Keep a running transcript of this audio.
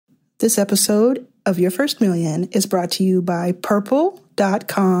This episode of Your First Million is brought to you by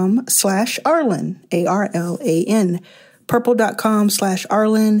purple.com/Arlen, Arlan.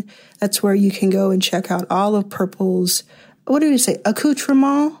 Purple.com/Arlen. That's where you can go and check out all of Purple's, what do you say,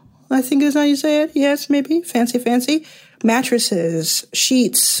 accoutrement, I think is how you say it. Yes, maybe. Fancy. Mattresses,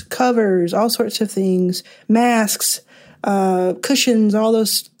 sheets, covers, all sorts of things, masks, cushions, all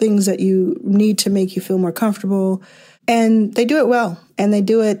those things that you need to make you feel more comfortable. And they do it well. And they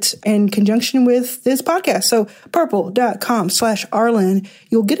do it in conjunction with this podcast. So purple.com/Arlen,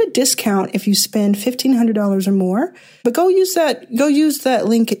 you'll get a discount if you spend $1,500 or more. But go use that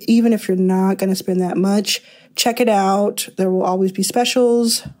link even if you're not going to spend that much. Check it out. There will always be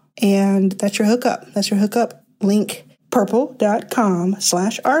specials. And that's your hookup. That's your hookup link.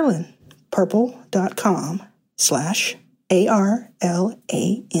 Purple.com/Arlen.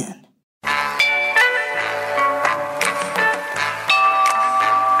 Purple.com/Arlan.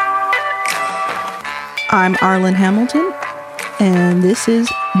 I'm Arlan Hamilton, and this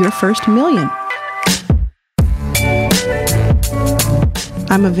is Your First Million.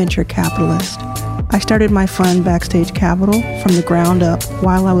 I'm a venture capitalist. I started my fund, Backstage Capital, from the ground up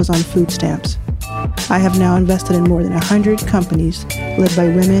while I was on food stamps. I have now invested in more than 100 companies led by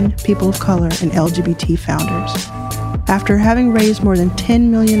women, people of color, and LGBT founders. After having raised more than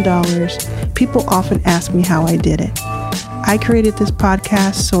 $10 million, people often ask me how I did it. I created this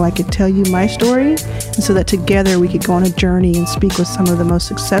podcast so I could tell you my story and so that together we could go on a journey and speak with some of the most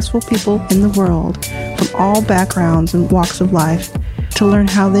successful people in the world from all backgrounds and walks of life to learn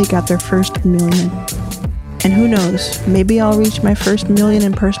how they got their first million. And who knows, maybe I'll reach my first million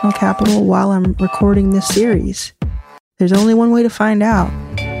in personal capital while I'm recording this series. There's only one way to find out.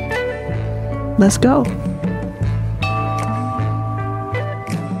 Let's go.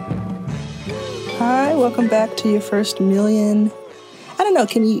 Hi, welcome back to Your First Million. I don't know,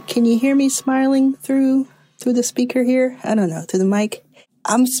 can you hear me smiling through the speaker here? I don't know, through the mic.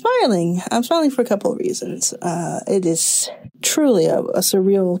 I'm smiling. I'm smiling for a couple of reasons. It is truly a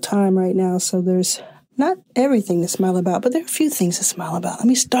surreal time right now, so there's not everything to smile about, but there are a few things to smile about. Let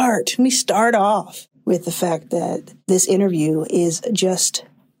me start off with the fact that this interview is just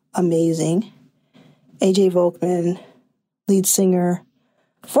amazing. AJ Volkman, lead singer,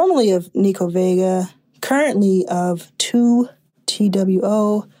 formerly of Nico Vega, currently of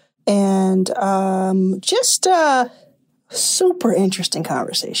 2TWO, and just a super interesting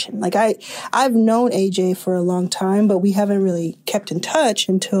conversation. Like I've known AJ for a long time, but we haven't really kept in touch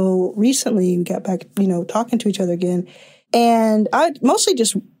until recently. We got back, talking to each other again. And I mostly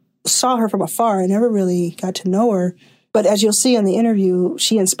just saw her from afar. I never really got to know her. But as you'll see in the interview,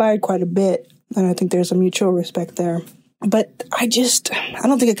 she inspired quite a bit. And I think there's a mutual respect there. But I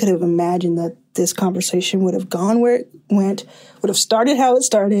don't think I could have imagined that this conversation would have gone where it went, would have started how it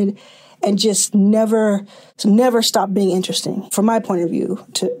started, and just never stopped being interesting. From my point of view,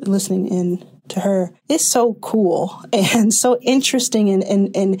 to listening in to her, it's so cool and so interesting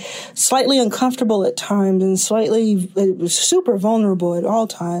and slightly uncomfortable at times and super vulnerable at all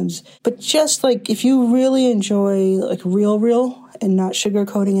times. But just like, if you really enjoy like real and not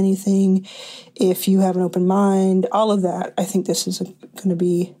sugarcoating anything, if you have an open mind, all of that, I think this is going to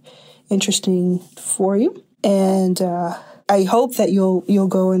be interesting for you. And I hope that you'll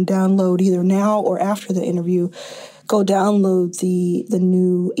go and download, either now or after the interview, go download the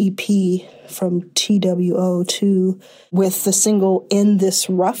new EP from TWO2 with the single In This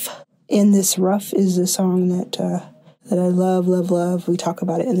Rough. In This Rough is a song that I love. We talk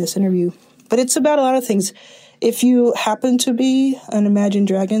about it in this interview. But it's about a lot of things. If you happen to be an Imagine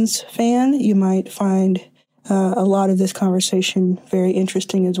Dragons fan, you might find a lot of this conversation very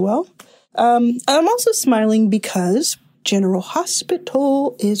interesting as well. I'm also smiling because General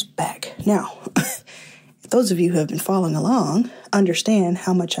Hospital is back. Now, those of you who have been following along understand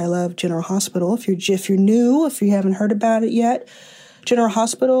how much I love General Hospital. If you're new, if you haven't heard about it yet, General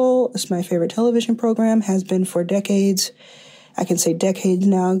Hospital is my favorite television program, has been for decades. I can say decades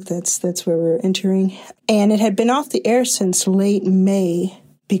now. That's where we're entering. And it had been off the air since late May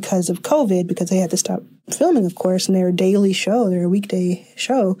because of COVID, because they had to stop filming, of course, and they're a daily show. They're a weekday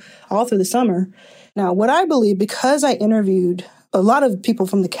show all through the summer. Now, what I believe, because I interviewed a lot of people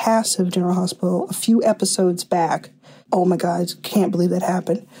from the cast of General Hospital a few episodes back, oh my God, I can't believe that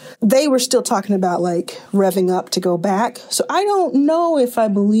happened. They were still talking about like revving up to go back. So I don't know if I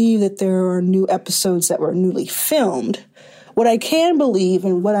believe that there are new episodes that were newly filmed. What I can believe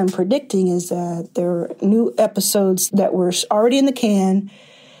and what I'm predicting is that there are new episodes that were already in the can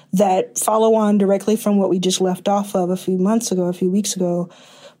that follow on directly from what we just left off of a few weeks ago.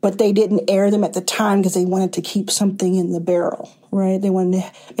 but they didn't air them at the time because they wanted to keep something in the barrel, right? They wanted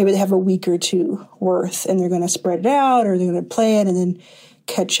to, maybe they have a week or two worth and they're going to spread it out or they're going to play it and then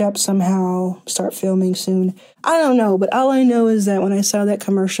catch up somehow, start filming soon. I don't know, but all I know is that when I saw that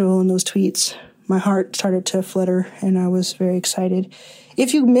commercial and those tweets, my heart started to flutter and I was very excited.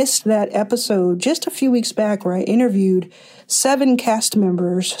 If you missed that episode just a few weeks back where I interviewed 7 or 8 cast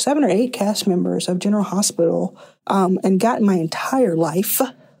members of General Hospital and got my entire life,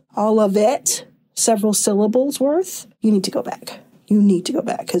 all of it, several syllables worth, you need to go back. You need to go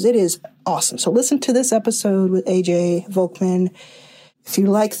back because it is awesome. So listen to this episode with AJ Volkman. If you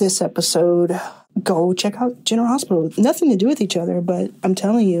like this episode, go check out General Hospital. Nothing to do with each other, but I'm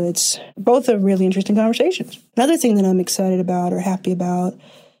telling you, it's both are really interesting conversations. Another thing that I'm excited about or happy about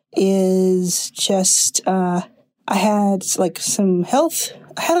is just I had like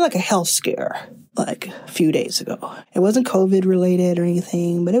a health scare like a few days ago. It wasn't COVID related or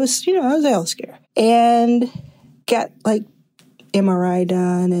anything, but it was, it was a health scare. And got like MRI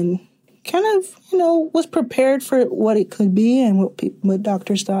done and kind of, was prepared for what it could be and what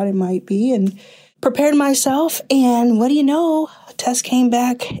doctors thought it might be and prepared myself. And what do you know? A test came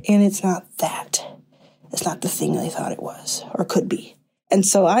back and it's not that. It's not the thing they thought it was or could be. And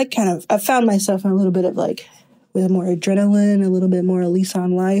so I found myself in a little bit of like with more adrenaline, a little bit more lease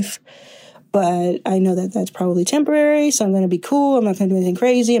on life. But I know that that's probably temporary. So I'm going to be cool. I'm not going to do anything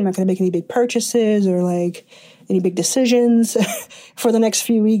crazy. I'm not going to make any big purchases or like any big decisions for the next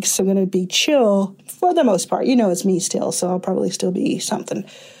few weeks. I'm going to be chill for the most part. It's me still, so I'll probably still be something.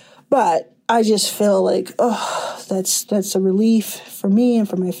 But I just feel like, that's a relief for me and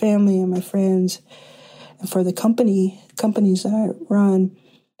for my family and my friends and for the companies that I run.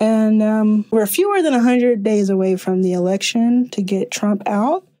 And we're fewer than 100 days away from the election to get Trump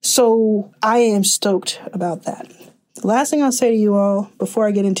out. So I am stoked about that. The last thing I'll say to you all before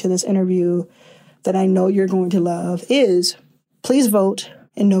I get into this interview that I know you're going to love is please vote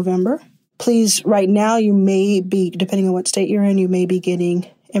in November. Please, right now, you may be, depending on what state you're in, you may be getting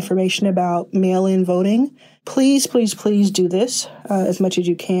information about mail-in voting. Please, please, please do this as much as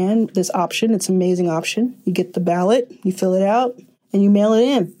you can. This option, it's an amazing option. You get the ballot, you fill it out, and you mail it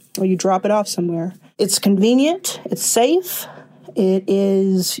in or you drop it off somewhere. It's convenient. It's safe. It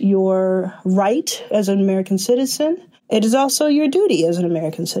is your right as an American citizen. It is also your duty as an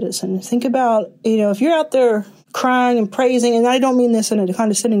American citizen. Think about, if you're out there crying and praising, and I don't mean this in a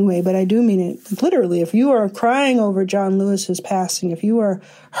condescending way, but I do mean it literally. If you are crying over John Lewis's passing, if you are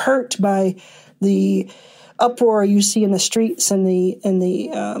hurt by the uproar you see in the streets and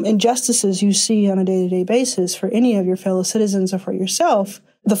the injustices you see on a day-to-day basis for any of your fellow citizens or for yourself,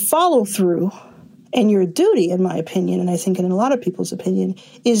 the follow-through and your duty, in my opinion, and I think in a lot of people's opinion,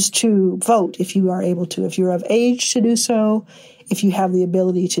 is to vote if you are able to, if you're of age to do so, if you have the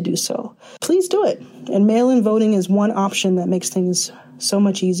ability to do so. Please do it. And mail-in voting is one option that makes things so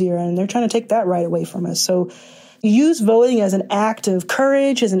much easier, and they're trying to take that right away from us. So use voting as an act of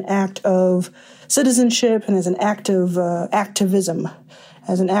courage, as an act of citizenship, and as an act of activism,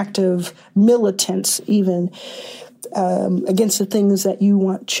 as an act of militance even. Against the things that you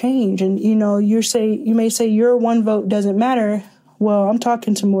want change. And, you may say your one vote doesn't matter. Well, I'm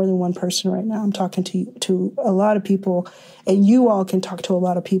talking to more than one person right now. I'm talking to a lot of people, and you all can talk to a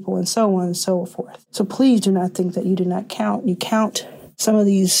lot of people, and so on and so forth. So please do not think that you do not count. You count. Some of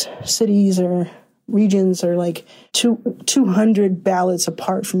these cities or regions are like 200 ballots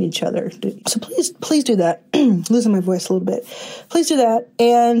apart from each other. So please do that. Losing my voice a little bit. Please do that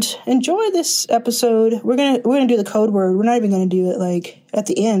and enjoy this episode. We're gonna do the code word. We're not even gonna do it like at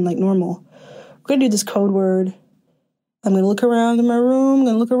the end like normal. We're gonna do this code word. I'm gonna look around in my room. I'm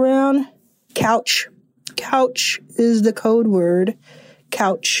gonna look around. Couch. Couch is the code word.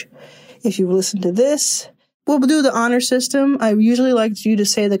 Couch. If you listen to this, we'll do the honor system. I usually like you to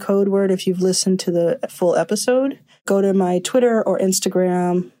say the code word if you've listened to the full episode. Go to my Twitter or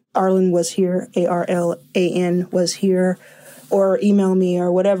Instagram. Arlan was here, ARLAN was here, or email me or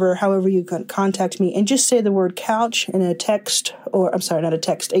whatever, however you can contact me, and just say the word couch in a text, or I'm sorry, not a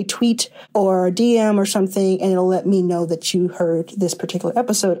text, a tweet or a DM or something, and it'll let me know that you heard this particular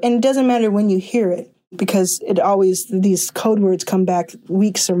episode. And it doesn't matter when you hear it, because these code words come back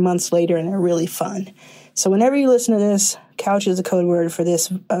weeks or months later and they're really fun. So whenever you listen to this, couch is a code word for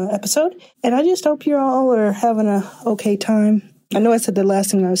this episode. And I just hope you all are having a okay time. I know I said the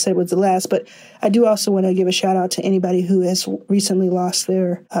last thing I said was the last, but I do also want to give a shout out to anybody who has recently lost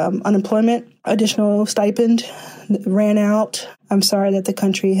their unemployment. Additional stipend ran out. I'm sorry that the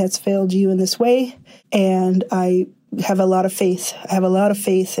country has failed you in this way. And I have a lot of faith. I have a lot of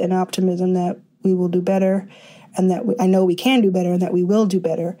faith and optimism that we will do better. and that I know we can do better and that we will do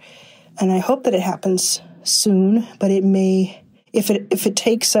better. And I hope that it happens soon, but it may, if it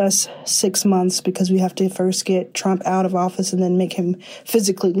takes us 6 months because we have to first get Trump out of office and then make him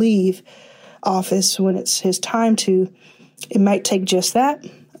physically leave office when it's his time to, it might take just that.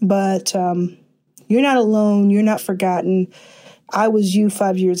 But you're not alone. You're not forgotten. I was you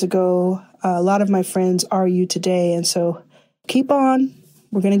 5 years ago. A lot of my friends are you today. And so keep on.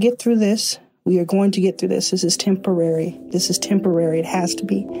 We're going to get through this. We are going to get through this. This is temporary. This is temporary. It has to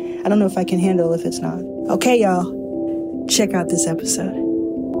be. I don't know if I can handle if it's not. Okay, y'all. Check out this episode.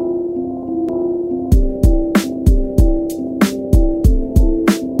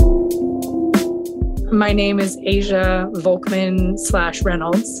 My name is Asia Volkman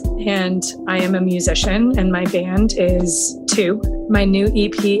 /Reynolds, and I am a musician, and my band is Two. My new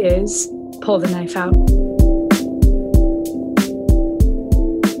EP is Pull the Knife Out.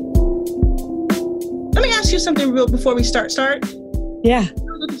 Let me ask you something real before we start. Yeah. It's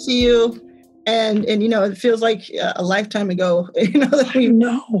good to see you. And you know, it feels like a lifetime ago, that we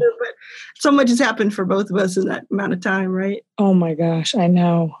know. But so much has happened for both of us in that amount of time, right? Oh my gosh, I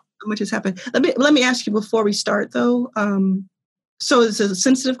know. So much has happened. Let me ask you before we start, though. So this is a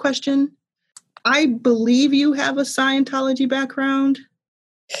sensitive question. I believe you have a Scientology background.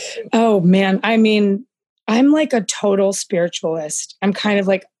 Oh man, I mean, I'm like a total spiritualist. I'm kind of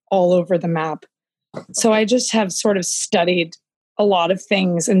like all over the map. So I just have sort of studied a lot of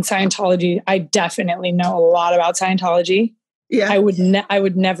things in Scientology. I definitely know a lot about Scientology. Yeah, I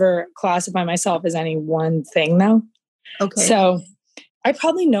would never classify myself as any one thing, though. Okay. So I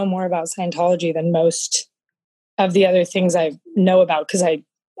probably know more about Scientology than most of the other things I know about because I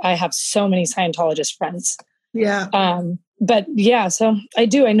have so many Scientologist friends. Yeah. But yeah, so I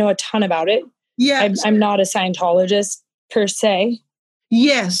know a ton about it. Yeah. I'm not a Scientologist per se.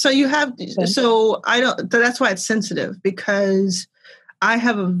 Yes. So you have, so that's why it's sensitive, because I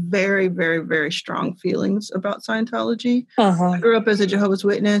have a very, very, very strong feelings about Scientology. I grew up as a Jehovah's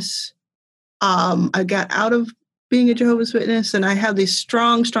Witness. I got out of being a Jehovah's Witness, and I have these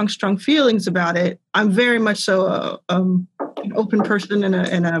strong, strong, strong feelings about it. I'm very much so an open person,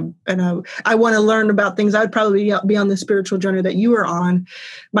 and I want to learn about things. I'd probably be on the spiritual journey that you are on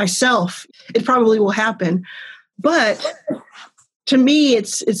myself. It probably will happen, but to me,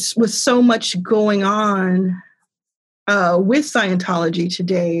 it's with so much going on with Scientology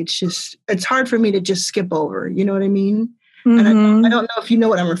today. It's hard for me to just skip over. You know what I mean? Mm-hmm. And I don't know if you know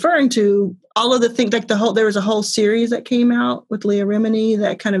what I'm referring to. All of the things, like there was a whole series that came out with Leah Remini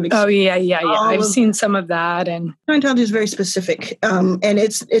that kind of. Oh yeah. I've seen some of that, and Scientology is very specific, and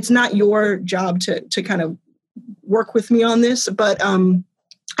it's not your job to kind of work with me on this, but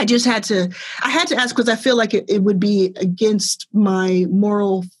I had to ask because I feel like it would be against my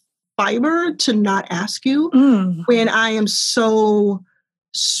moral fiber to not ask you when I am so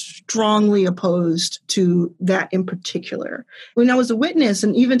strongly opposed to that in particular. When I was a witness,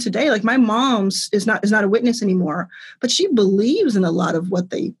 and even today, like my mom's is not a witness anymore, but she believes in a lot of what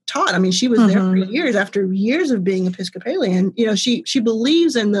they taught. I mean, she was there for years after years of being Episcopalian. You know, she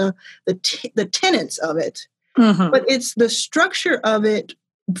believes in the tenets of it, but it's the structure of it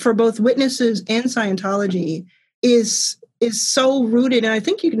for both witnesses and Scientology is so rooted. And I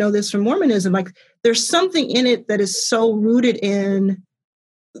think you know this from Mormonism, like there's something in it that is so rooted in,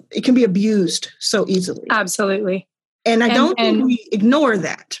 it can be abused so easily. Absolutely. And I don't think we ignore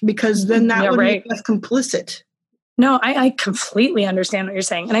that, because then that would make us complicit. No, I completely understand what you're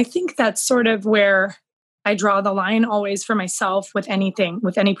saying. And I think that's sort of where I draw the line always for myself with anything,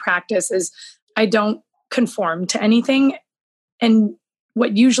 with any practice, is I don't conform to anything. And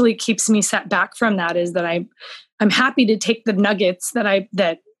what usually keeps me set back from that is that I'm happy to take the nuggets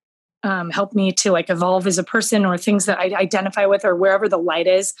that help me to like evolve as a person, or things that I identify with, or wherever the light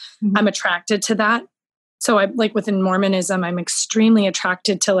is, I'm attracted to that. So I like within Mormonism, I'm extremely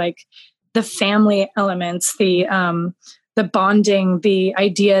attracted to like the family elements, the bonding, the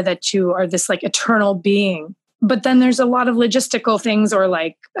idea that you are this like eternal being. But then there's a lot of logistical things, or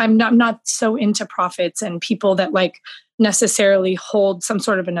like I'm not so into prophets and people that like necessarily hold some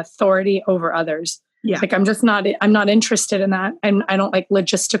sort of an authority over others. Yeah. Like I'm not interested in that. I don't like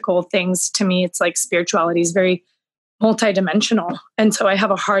logistical things. To me, it's like spirituality is very multidimensional. And so I have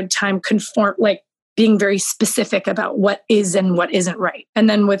a hard time being very specific about what is and what isn't right. And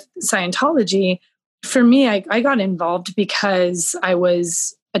then with Scientology, for me, I got involved because I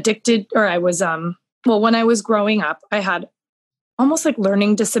was addicted, or I was, when I was growing up, I had almost like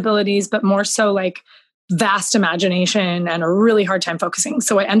learning disabilities, but more so like vast imagination and a really hard time focusing.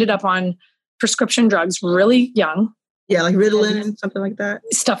 So I ended up on prescription drugs really young. Yeah, like Ritalin and something like that.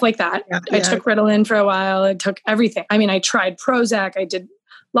 Stuff like that. Yeah, I took Ritalin for a while. I took everything. I mean, I tried Prozac. I did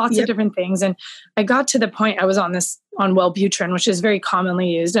lots of different things. And I got to the point I was on Wellbutrin, which is very commonly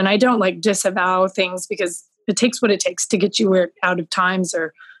used. And I don't like disavow things because it takes what it takes to get you out of times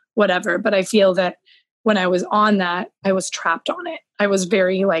or whatever. But I feel that when I was on that, I was trapped on it. I was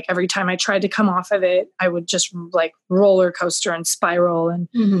very like, every time I tried to come off of it, I would just like roller coaster and spiral.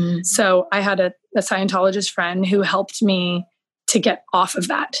 And so I had a Scientologist friend who helped me to get off of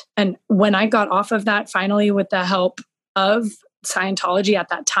that. And when I got off of that, finally, with the help of Scientology at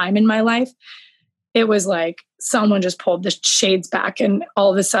that time in my life, it was like someone just pulled the shades back and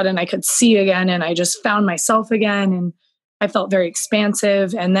all of a sudden I could see again. And I just found myself again. And I felt very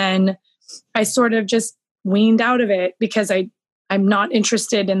expansive. And then I sort of just weaned out of it because I'm not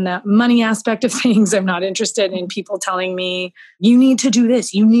interested in the money aspect of things. I'm not interested in people telling me, you need to do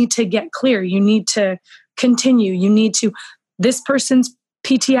this. You need to get clear. You need to continue. You need to, this person's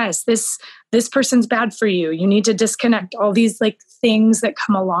PTS, this person's bad for you. You need to disconnect. All these like things that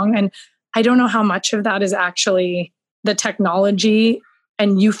come along. And I don't know how much of that is actually the technology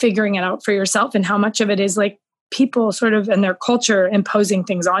and you figuring it out for yourself and how much of it is like people sort of in their culture imposing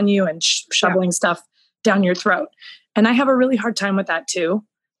things on you and shoveling stuff down your throat. And I have a really hard time with that too.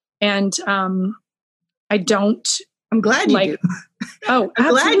 And I don't. I'm glad you do. Oh, I'm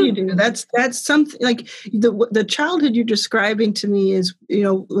glad you do. That's something like the childhood you're describing to me is, you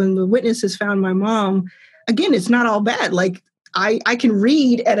know, when the witnesses found my mom, again, it's not all bad. Like I can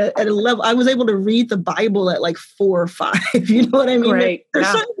read at a level. I was able to read the Bible at like 4 or 5. You know what I mean? Right. There's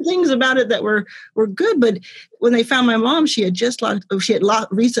certain things about it that were good, but when they found my mom, she had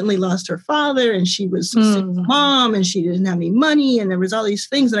recently lost her father, and she was a single mom, and she didn't have any money, and there was all these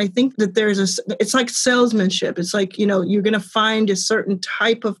things. And I think that it's like salesmanship. It's like, you know, you're going to find a certain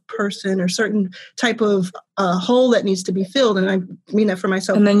type of person or certain type of hole that needs to be filled. And I mean that for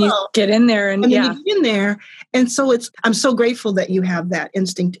myself. And then you get in there and then you get in there. And so I'm so grateful that you have that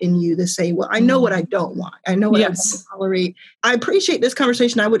instinct in you to say, well, I know what I don't want. I know what I don't tolerate. I appreciate this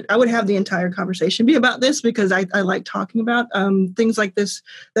conversation. I would have the entire conversation be about this because I like talking about things like this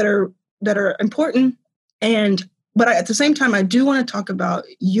that are important. But at the same time, I do want to talk about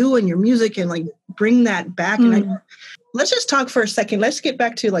you and your music and like bring that back. And let's just talk for a second. Let's get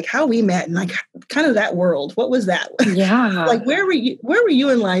back to like how we met and like kind of that world. What was that? Yeah. Like where were you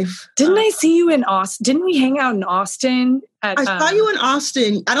in life? Didn't I see you in Austin? Didn't we hang out in Austin? I saw you in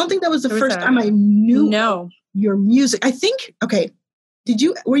Austin. I don't think that was the first time I knew your music. I think, okay.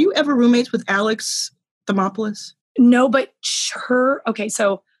 Were you ever roommates with Alex Thermopoulos? No, but okay.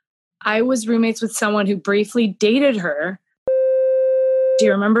 So I was roommates with someone who briefly dated her. Do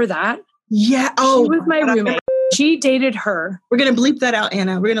you remember that? Yeah. Oh, she was my roommate. She dated her. We're going to bleep that out,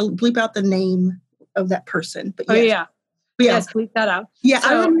 Anna. We're going to bleep out the name of that person. But yes. Yes, bleep that out. Yeah, so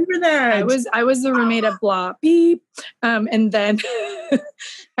I remember that. I was the roommate of blah beep. And then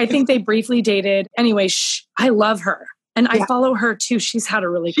I think they briefly dated. Anyway, I love her. And I follow her too. She's had a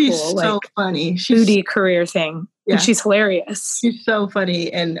really cool, so funny. foodie career thing. Yeah. And she's hilarious. She's so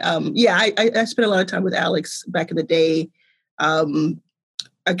funny. And I spent a lot of time with Alex back in the day.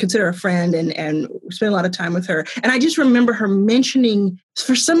 I consider her a friend and spent a lot of time with her. And I just remember her mentioning,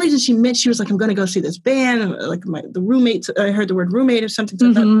 for some reason she was like, I'm going to go see this band. Like the roommates, I heard the word roommate or something.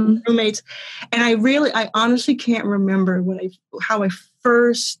 Roommates. And I honestly can't remember how I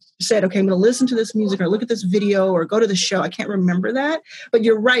first said, okay, I'm going to listen to this music or look at this video or go to the show. I can't remember that. But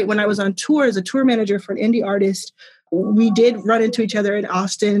you're right. When I was on tour as a tour manager for an indie artist, we did run into each other in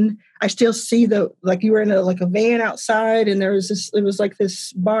Austin. I still see you were in a van outside and it was like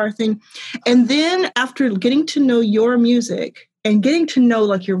this bar thing. And then after getting to know your music and getting to know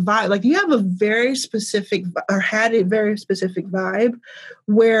like your vibe, like you have had a very specific vibe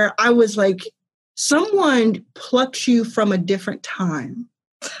where I was like, someone plucked you from a different time.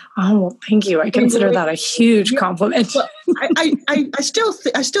 Oh, well, thank you. I consider that a huge compliment. I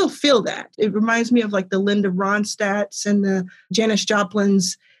still feel that. It reminds me of like the Linda Ronstadts and the Janis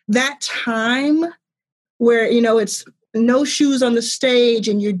Joplins, that time where, you know, it's no shoes on the stage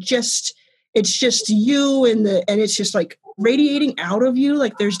and it's just you and it's just like radiating out of you.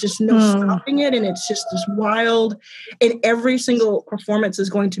 Like there's just no stopping it. And it's just this wild, and every single performance is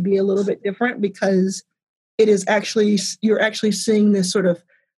going to be a little bit different because you're actually seeing this sort of,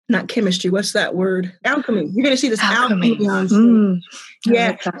 not chemistry, what's that word? Alchemy. You're going to see this alchemy on stage.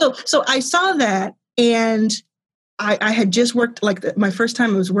 Yeah. So I saw that, and I had just worked, like my first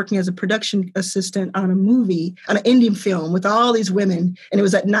time I was working as a production assistant on a movie, on an indie film with all these women, and it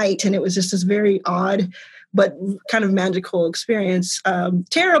was at night, and it was just this very odd but kind of magical experience.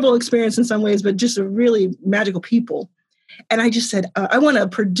 Terrible experience in some ways, but just a really magical people. And I just said, I want to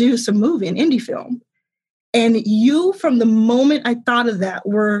produce a movie, an indie film. And you, from the moment I thought of that,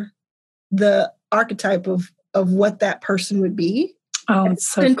 were the archetype of what that person would be. Oh, it's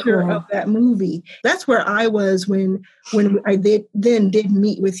so center cool. of that movie. That's where I was when I did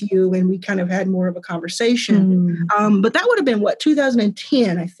meet with you, and we kind of had more of a conversation. But that would have been what,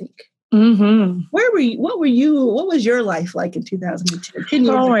 2010, I think. Mm-hmm. Where were you? What were you? What was your life like in 2010?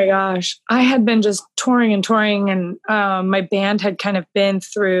 Oh my gosh, I had been just touring, and my band had kind of been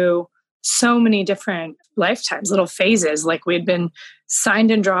through so many different lifetimes, little phases. Like we had been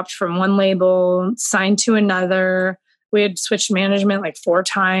signed and dropped from one label, signed to another. We had switched management like 4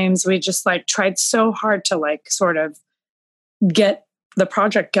 times. We just like tried so hard to like sort of get the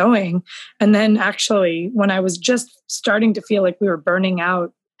project going. And then actually, when I was just starting to feel like we were burning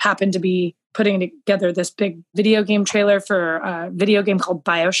out, happened to be putting together this big video game trailer for a video game called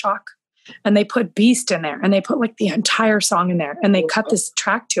BioShock. And they put Beast in there, and they put like the entire song in there, and they cut this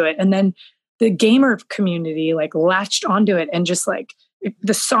track to it. And then the gamer community like latched onto it, and just like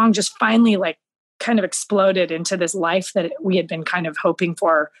the song just finally like kind of exploded into this life that we had been kind of hoping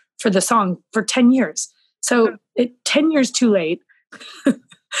for the song for 10 years. So 10 years too late,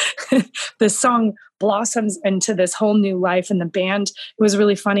 the song blossoms into this whole new life. And the band, it was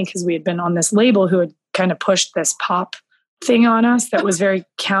really funny because we had been on this label who had kind of pushed this pop thing on us that was very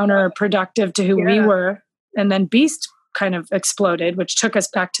counterproductive to who we were. And then Beast kind of exploded, which took us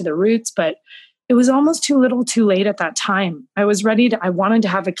back to the roots, but it was almost too little too late at that time. I wanted to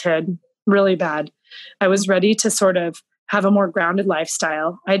have a kid really bad. I was ready to sort of have a more grounded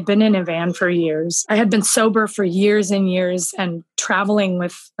lifestyle. I'd been in a van for years. I had been sober for years and years and traveling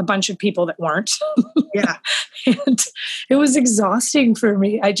with a bunch of people that weren't. Yeah. And it was exhausting for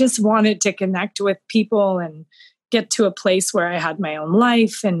me. I just wanted to connect with people and get to a place where I had my own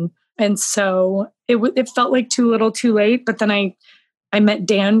life. And so it felt like too little too late. But then I met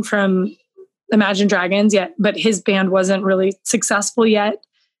Dan from Imagine Dragons, but his band wasn't really successful yet.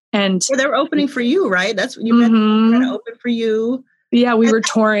 And they were opening for you, right? That's what you meant. Kind of open for you. Yeah, we were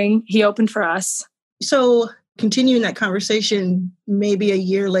touring. He opened for us. So continuing that conversation, maybe a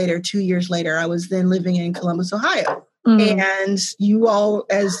year later, 2 years later, I was then living in Columbus, Ohio. And you all,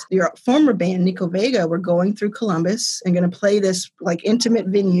 as your former band, Nico Vega, were going through Columbus and going to play this like intimate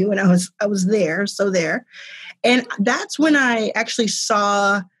venue. And I was there. And that's when I actually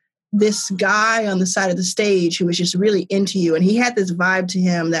saw this guy on the side of the stage who was just really into you. And he had this vibe to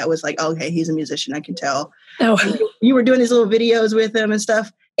him that was like, okay, he's a musician. I can tell. Oh. You were doing these little videos with him and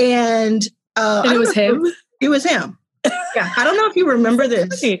stuff. And it was him. It was him. Yeah. I don't know if you remember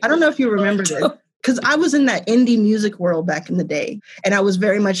this. Because I was in that indie music world back in the day. And I was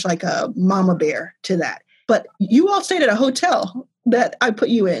very much like a mama bear to that. But you all stayed at a hotel that I put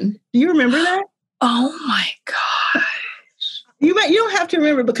you in. Do you remember that? Oh my God. You don't have to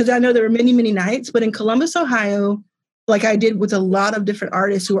remember because I know there were many, many nights, but in Columbus, Ohio, like I did with a lot of different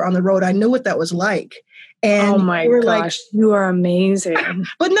artists who were on the road, I knew what that was like. And oh my gosh, you are amazing.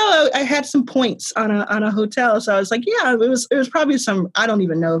 But no, I had some points on a hotel. So I was like, yeah, it was probably I don't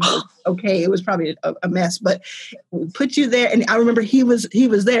even know if it was okay. It was probably a mess, but we put you there. And I remember he was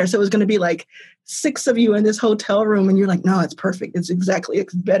there. So it was going to be like 6 of you in this hotel room. And you're like, no, it's perfect.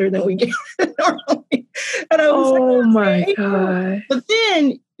 It's better than we get normally. And I was oh my God. But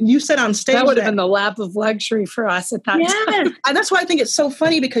then you said on stage that would have been the lap of luxury for us at that time. And that's why I think it's so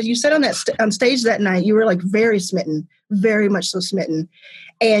funny because you said on stage that night, you were like very smitten, very much so smitten.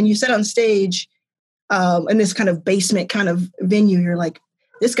 And you said on stage in this kind of basement kind of venue, you're like,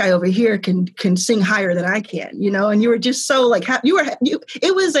 this guy over here can sing higher than I can, and you were just so like,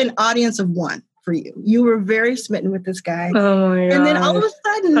 it was an audience of one for you. You were very smitten with this guy. Oh my God. And then all of a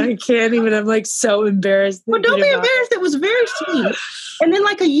sudden, I can't even, I'm like so embarrassed. Well, don't be embarrassed. It was very sweet. And then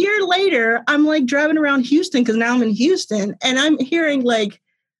like a year later, I'm like driving around Houston because now I'm in Houston and I'm hearing like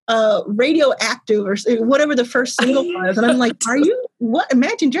Radioactive or whatever the first single was. And I'm like, what?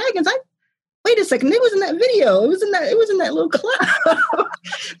 Imagine Dragons? Wait a second. It was in that video. It was in that little club.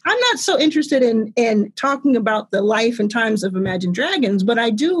 I'm not so interested in talking about the life and times of Imagine Dragons, but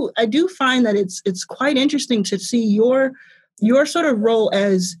I do find that it's quite interesting to see your sort of role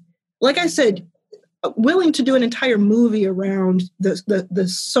as, like I said, willing to do an entire movie around the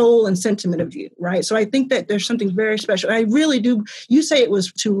soul and sentiment of you, right? So I think that there's something very special. I really do. You say it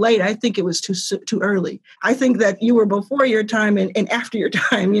was too late. I think it was too early. I think that you were before your time and after your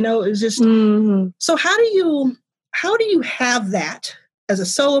time. It was just. So how do you have that as a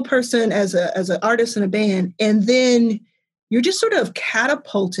solo person, as an artist in a band, and then you're just sort of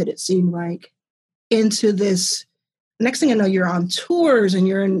catapulted, it seemed like, into this next thing I know, you're on tours and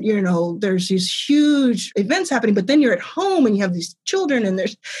you're in, there's these huge events happening, but then you're at home and you have these children and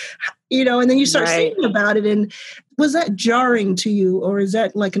there's, and then you start thinking about it. And was that jarring to you, or is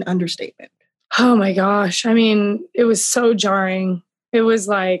that like an understatement? Oh my gosh. I mean, it was so jarring. It was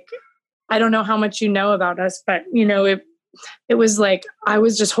like, I don't know how much you know about us, but it was like, I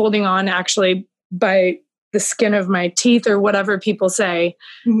was just holding on actually by the skin of my teeth, or whatever people say,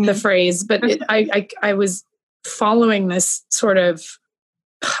 the phrase, but I was following this sort of,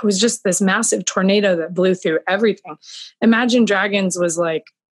 it was just this massive tornado that blew through everything. Imagine Dragons was like,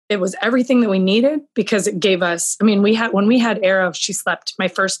 it was everything that we needed, because it gave us, when we had Arrow, my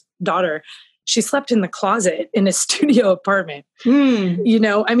first daughter, she slept in the closet in a studio apartment.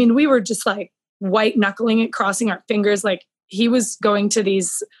 We were just like white knuckling it, crossing our fingers. Like, he was going to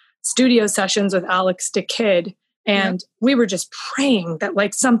these studio sessions with Alex DeKid, and we were just praying that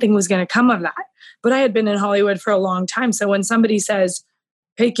like something was going to come of that. But I had been in Hollywood for a long time. So when somebody says,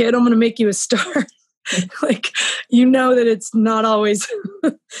 "Hey kid, I'm going to make you a star," like, that it's not always.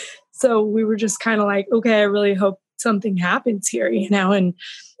 So we were just kind of like, okay, I really hope something happens here, And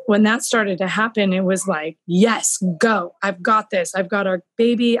when that started to happen, it was like, yes, go. I've got this. I've got our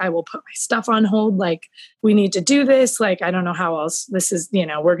baby. I will put my stuff on hold. Like, we need to do this. Like, I don't know how else this is,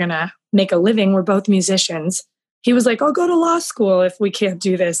 we're going to make a living. We're both musicians. He was like, I'll go to law school if we can't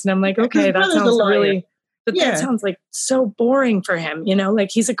do this. And I'm like, okay, that sounds really, but that sounds like so boring for him. Like,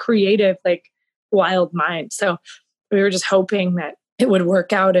 he's a creative, like, wild mind. So we were just hoping that it would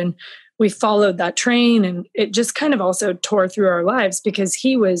work out. And we followed that train, and it just kind of also tore through our lives, because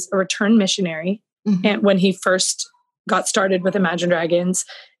he was a returned missionary and when he first got started with Imagine Dragons,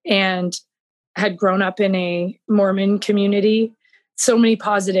 and had grown up in a Mormon community. So many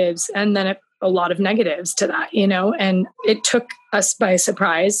positives, and then a lot of negatives to that, and it took us by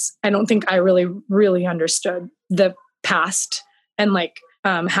surprise. I don't think I really understood the past and like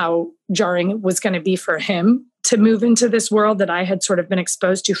how jarring it was going to be for him to move into this world that I had sort of been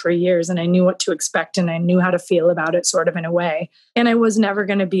exposed to for years, and I knew what to expect and I knew how to feel about it sort of in a way. And I was never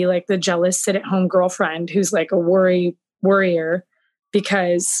going to be like the jealous sit-at-home girlfriend who's like a worrier,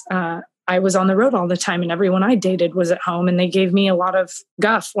 because I was on the road all the time, and everyone I dated was at home, and they gave me a lot of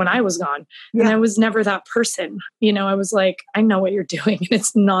guff when I was gone. Yeah. And I was never that person. I was like, I know what you're doing, and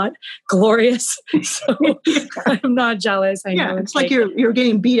it's not glorious. So I'm not jealous. I know it's like you're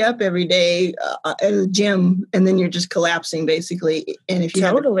getting beat up every day at the gym, and then you're just collapsing basically. And if you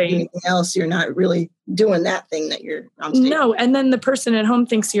have anything else, you're not really doing that thing that you're on stage. No. And then the person at home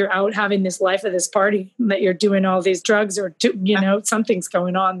thinks you're out having this life of this party, that you're doing all these drugs, or something's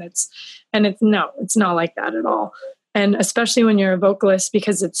going on it's not like that at all. And especially when you're a vocalist,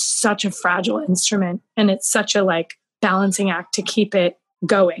 because it's such a fragile instrument, and it's such a like balancing act to keep it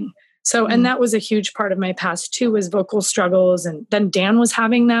going. So, and that was a huge part of my past too, was vocal struggles. And then Dan was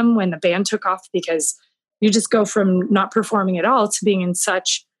having them when the band took off, because you just go from not performing at all to being in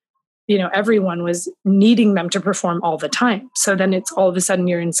such, everyone was needing them to perform all the time. So then it's all of a sudden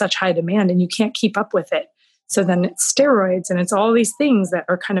you're in such high demand and you can't keep up with it. So then it's steroids, and it's all these things that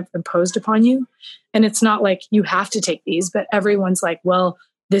are kind of imposed upon you. And it's not like you have to take these, but everyone's like, well,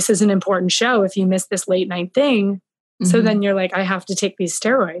 this is an important show if you miss this late night thing. So then you're like, I have to take these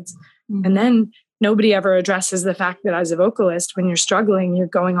steroids. And then nobody ever addresses the fact that as a vocalist, when you're struggling, you're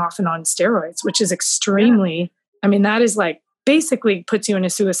going off and on steroids, which is extremely, that is like basically puts you in a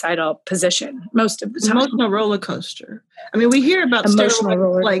suicidal position most of the time. Emotional roller coaster. We hear about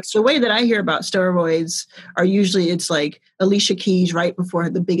steroids, like the way that I hear about steroids are usually it's like Alicia Keys right before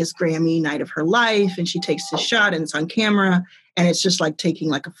the biggest Grammy night of her life, and she takes this shot and it's on camera, and it's just like taking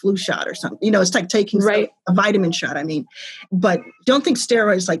like a flu shot or something. It's like taking a vitamin shot. But don't think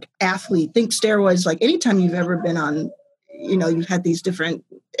steroids like athlete. Think steroids like anytime you've ever been on, you've had these different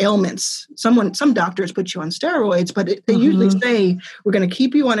ailments. Some doctors put you on steroids, but they usually say, we're going to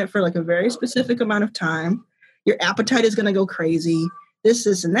keep you on it for like a very specific amount of time. Your appetite is going to go crazy,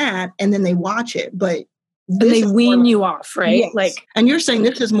 this, and that. And then they watch it, but they wean you off, right? Yes. Like, and you're saying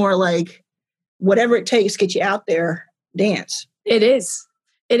this is more like whatever it takes, get you out there, dance. It is.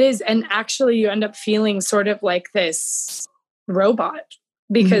 And actually you end up feeling sort of like this robot,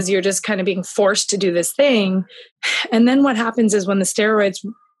 because you're just kind of being forced to do this thing. And then what happens is when the steroids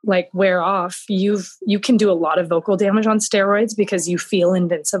like wear off, you can do a lot of vocal damage on steroids because you feel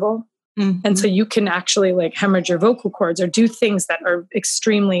invincible. And so you can actually like hemorrhage your vocal cords or do things that are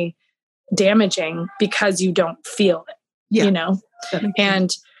extremely damaging because you don't feel it,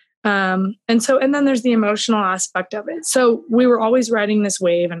 And then there's the emotional aspect of it. So we were always riding this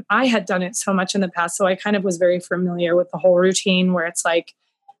wave, and I had done it so much in the past. So I kind of was very familiar with the whole routine where it's like,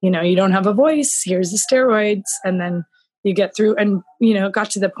 you don't have a voice, here's the steroids. And then you get through. And, it got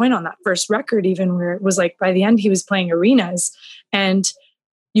to the point on that first record, even where it was like, by the end, he was playing arenas, and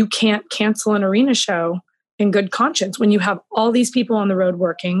you can't cancel an arena show in good conscience when you have all these people on the road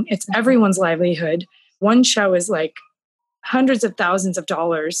working. It's everyone's livelihood. One show is like hundreds of thousands of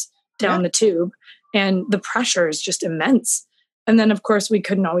dollars down the tube, and the pressure is just immense. And then, of course, we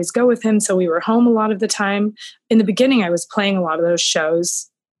couldn't always go with him, so we were home a lot of the time. In the beginning, I was playing a lot of those shows.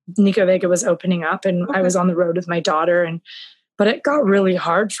 Nico Vega was opening up, and I was on the road with my daughter. But it got really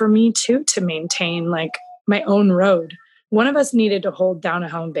hard for me too to maintain like my own road. One of us needed to hold down a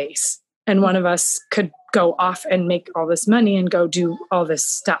home base, and one of us could go off and make all this money and go do all this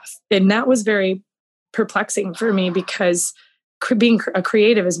stuff. And that was very perplexing for me, because being a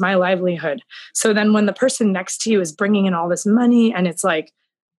creative is my livelihood. So then when the person next to you is bringing in all this money, and it's like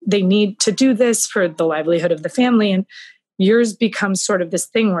they need to do this for the livelihood of the family, and yours becomes sort of this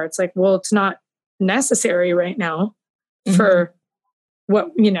thing where it's like, well, it's not necessary right now for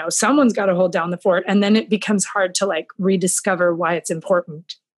what, someone's got to hold down the fort. And then it becomes hard to like rediscover why it's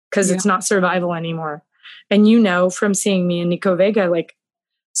important, because it's not survival anymore. And from seeing me and Nico Vega, like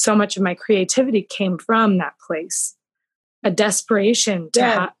so much of my creativity came from that place, a desperation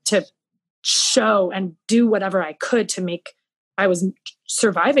to show and do whatever I could to make, I was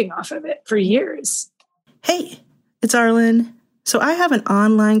surviving off of it for years. Hey, it's Arlen. So I have an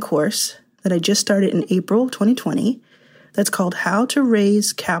online course that I just started in April 2020 that's called How to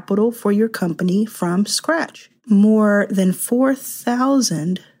Raise Capital for Your Company from Scratch. More than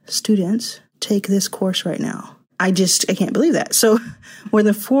 4,000 students take this course right now. I can't believe that. So more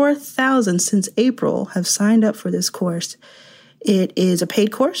than 4,000 since April have signed up for this course. It is a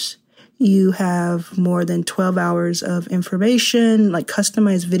paid course. You have more than 12 hours of information, like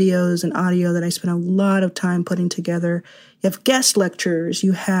customized videos and audio that I spent a lot of time putting together. You have guest lectures.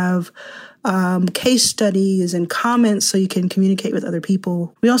 You have case studies and comments so you can communicate with other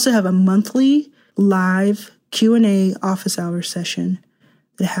people. We also have a monthly live Q&A office hours session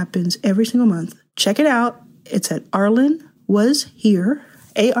that happens every single month. Check it out. It's at Arlen Was Here,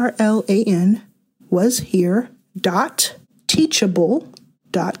 ARLAN, was here,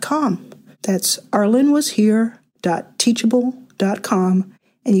 .teachable.com. That's arlenwashere.teachable.com,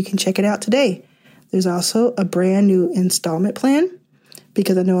 and you can check it out today. There's also a brand new installment plan,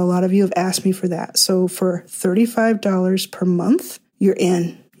 because I know a lot of you have asked me for that. So for $35 per month, you're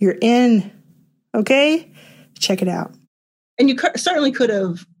in. You're in. Okay? Check it out. And you certainly could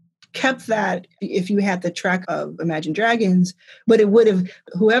have kept that if you had the track of Imagine Dragons, but it would have,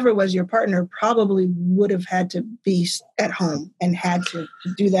 whoever was your partner probably would have had to be at home and had to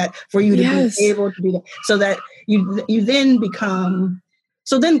do that for you to be able to do that. So that you then become,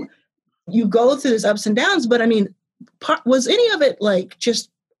 so then you go through this ups and downs, but I mean, was any of it like just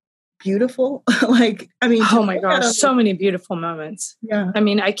beautiful? Oh my gosh, so many beautiful moments. Yeah. I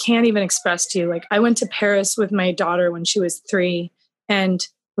mean, I can't even express to you, like I went to Paris with my daughter when she was 3, and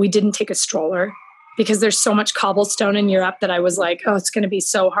we didn't take a stroller because there's so much cobblestone in Europe that I was like, oh, it's going to be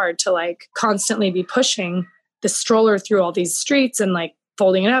so hard to like constantly be pushing the stroller through all these streets and like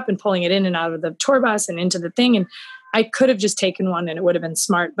folding it up and pulling it in and out of the tour bus and into the thing. And I could have just taken one and it would have been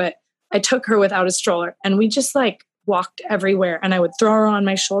smart, but I took her without a stroller, and we just like walked everywhere, and I would throw her on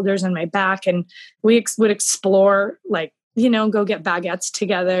my shoulders and my back, and we would explore, like, go get baguettes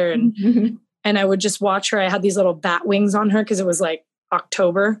together. And, and I would just watch her. I had these little bat wings on her because it was like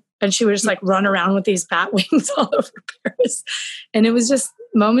October, and she would just like run around with these bat wings all over Paris. And it was just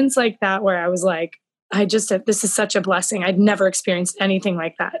moments like that where I was like, this is such a blessing. I'd never experienced anything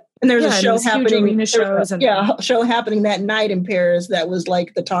like that. And there's a show happening. Shows and show happening that night in Paris that was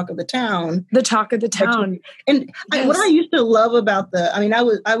like the talk of the town. The talk of the town. And what I used to love about I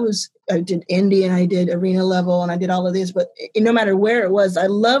did indie and I did arena level and I did all of this, but no matter where it was, I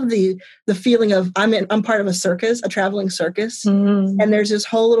love the feeling of I'm part of a circus, a traveling circus. Mm-hmm. And there's this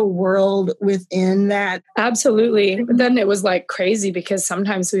whole little world within that. Absolutely. But then it was like crazy because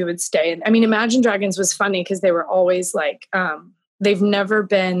sometimes we would stay. I mean, Imagine Dragons was funny because they were always like, they've never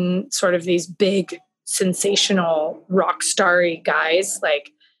been sort of these big sensational rock starry guys. Like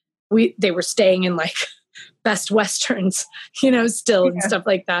they were staying in like Best Westerns, still and stuff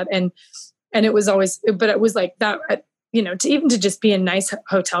like that. And it was always, but it was like that, to just be in nice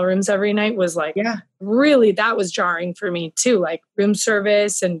hotel rooms every night was like, really, that was jarring for me too. Like room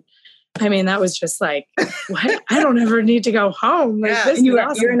service. And I mean, that was just like, what? I don't ever need to go home. Like, this you're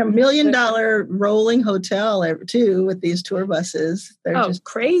awesome. in $1 million rolling hotel too with these tour buses. They're just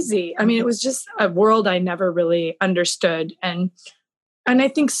crazy. I mean, it was just a world I never really understood. And I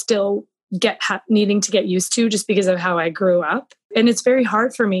think still needing to get used to just because of how I grew up. And it's very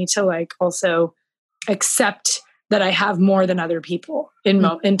hard for me to like also accept that I have more than other people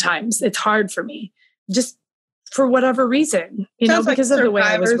in times. It's hard for me, just for whatever reason, Sounds because of the way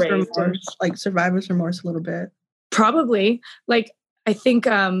I was raised. Like survivor's remorse a little bit. Probably. Like, I think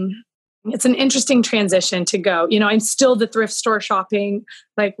it's an interesting transition to go. I'm still the thrift store shopping,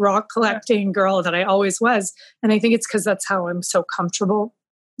 like rock collecting girl that I always was. And I think it's because that's how I'm so comfortable.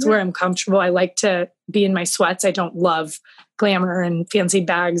 It's where I'm comfortable. I like to be in my sweats. I don't love glamour and fancy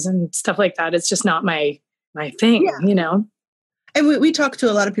bags and stuff like that. It's just not my thing, And we talk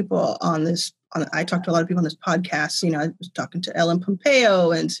to a lot of people on this. I talked to a lot of people on this podcast. I was talking to Ellen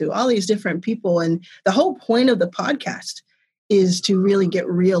Pompeo and to all these different people. And the whole point of the podcast is to really get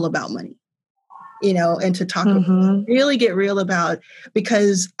real about money, and to talk about, really get real about,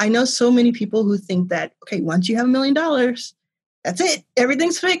 because I know so many people who think that, okay, once you have $1 million, that's it.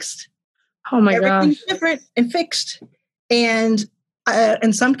 Everything's fixed. Oh my gosh. Everything's different and fixed. And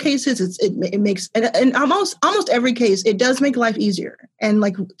in some cases, it makes, and almost every case, it does make life easier. And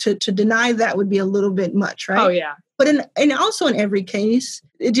like to deny that would be a little bit much, right? Oh yeah. But also in every case,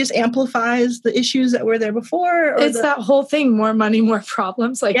 it just amplifies the issues that were there before. It's that whole thing: more money, more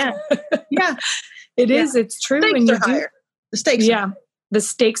problems. Like, yeah, it is. It's true. Stakes are higher. The stakes, the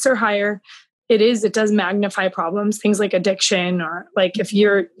stakes are higher. It is. It does magnify problems, things like addiction, or like if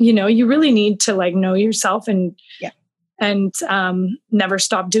you're, you really need to like know yourself and never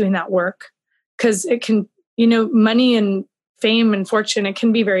stop doing that work, because it can, money and fame and fortune, it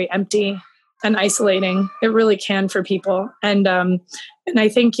can be very empty and isolating. It really can for people. And I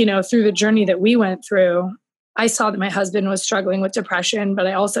think, through the journey that we went through, I saw that my husband was struggling with depression, but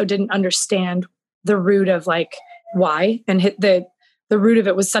I also didn't understand the root of like why, and the root of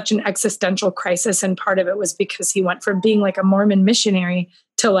it was such an existential crisis. And part of it was because he went from being like a Mormon missionary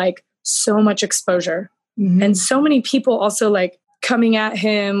to like so much exposure. And so many people also like coming at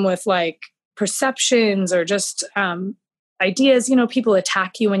him with like perceptions or just ideas. People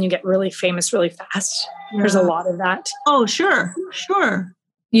attack you when you get really famous really fast. There's a lot of that. Oh, sure. And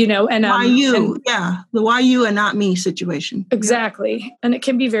why you? The why you and not me situation. Exactly. And it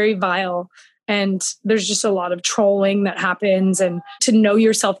can be very vile. And there's just a lot of trolling that happens. And to know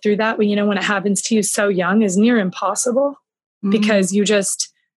yourself through that, when it happens to you so young, is near impossible because you just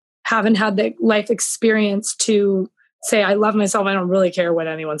haven't had the life experience to say, I love myself. I don't really care what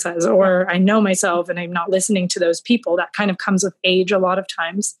anyone says, or I know myself and I'm not listening to those people. That kind of comes with age a lot of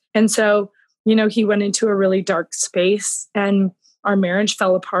times. And so, he went into a really dark space and our marriage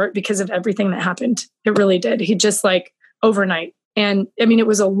fell apart because of everything that happened. It really did. He just like overnight. And I mean, it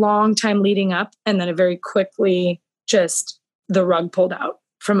was a long time leading up, and then it very quickly just the rug pulled out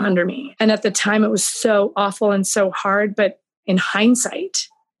from under me. And at the time it was so awful and so hard, but in hindsight,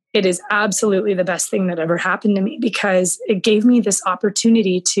 it is absolutely the best thing that ever happened to me, because it gave me this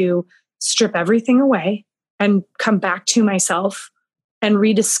opportunity to strip everything away and come back to myself and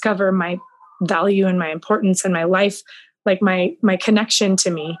rediscover my value and my importance and my life, like my connection to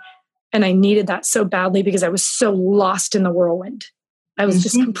me. And I needed that so badly because I was so lost in the whirlwind. I was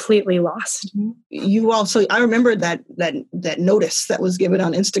just completely lost. You also, I remember that notice that was given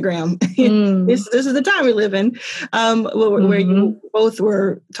on Instagram. This is the time we live in, where you both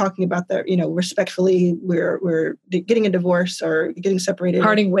were talking about that. Respectfully, we're getting a divorce or getting separated,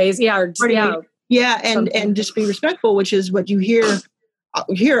 parting ways. And just be respectful, which is what you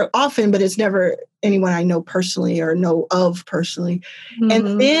hear often, but it's never anyone I know personally or know of personally.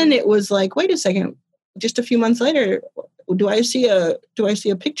 And then it was like, wait a second, just a few months later, do I see a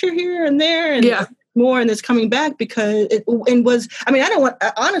picture here and there and more, and it's coming back because I don't want,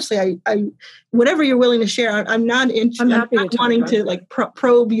 honestly, I whatever you're willing to share, I'm not wanting to like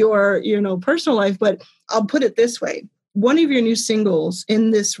probe your, personal life, but I'll put it this way. One of your new singles,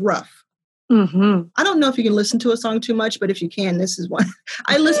 In This Rough, I don't know if you can listen to a song too much, but if you can, this is one.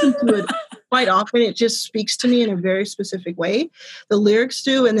 I listen to it quite often. It just speaks to me in a very specific way. The lyrics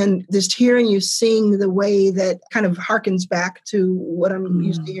do. And then just hearing you sing the way that kind of harkens back to what I'm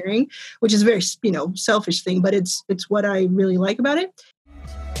used to hearing, which is a very, selfish thing, but it's what I really like about it.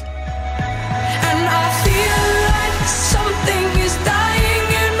 And I feel like something is dying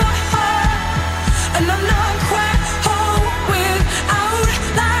in my heart, and I'm not quite whole without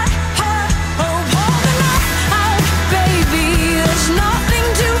that heart. Oh, holding out, baby, there's nothing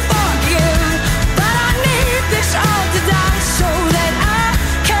to forgive, but I need this all to die so that I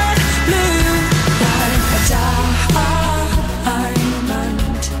can live like a diamond.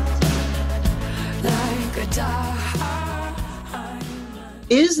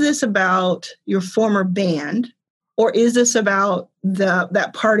 Is this about your former band, or is this about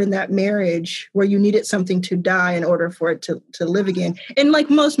that part in that marriage where you needed something to die in order for it to live again? And like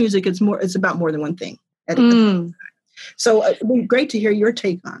most music, it's about more than one thing. So it'd be great to hear your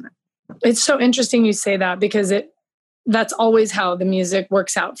take on it. It's so interesting you say that, because that's always how the music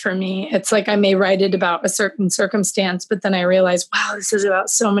works out for me. It's like I may write it about a certain circumstance, but then I realize, wow, this is about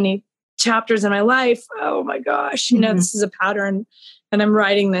so many chapters in my life. Oh my gosh, this is a pattern, and I'm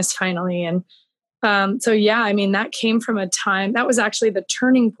writing this finally. And so, yeah, I mean, that came from a time that was actually the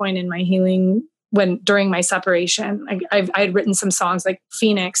turning point in my healing during my separation. I had written some songs like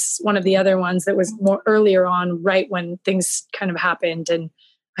Phoenix, one of the other ones that was more earlier on, right when things kind of happened. And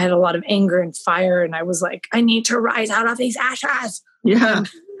I had a lot of anger and fire, and I was like, I need to rise out of these ashes. Yeah.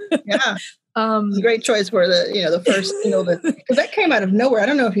 Yeah. It's a great choice for the first single, because that came out of nowhere. I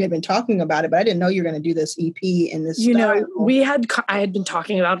don't know if you had been talking about it, but I didn't know you were going to do this EP in this style. I had been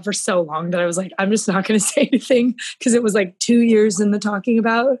talking about it for so long that I was like, I'm just not going to say anything, because it was like 2 years in the talking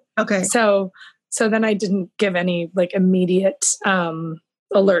about. Okay. So then I didn't give any like immediate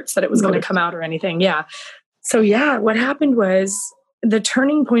alerts that it was going to come out or anything. Yeah. So yeah, what happened was the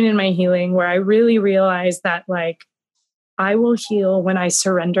turning point in my healing, where I really realized that like I will heal when I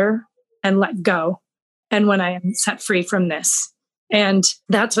surrender and let go, and when I am set free from this. And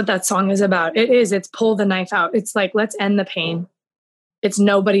that's what that song is about. It's pull the knife out. It's like, let's end the pain. It's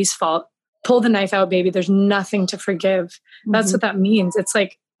nobody's fault. Pull the knife out, baby. There's nothing to forgive. That's what that means. It's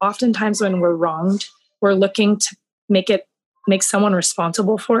like oftentimes when we're wronged, we're looking to make someone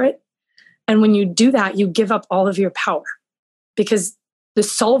responsible for it. And when you do that, you give up all of your power, because the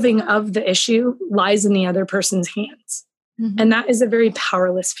solving of the issue lies in the other person's hands. And that is a very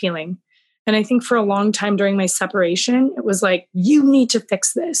powerless feeling. And I think for a long time during my separation, it was like, you need to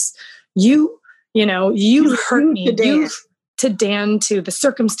fix this. You hurt me. To Dan, to the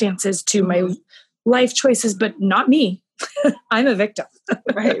circumstances, to my life choices, but not me. I'm a victim.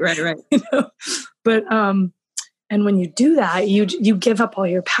 Right. But, and when you do that, you give up all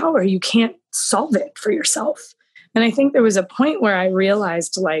your power. You can't solve it for yourself. And I think there was a point where I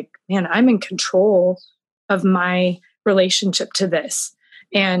realized, like, man, I'm in control of my relationship to this.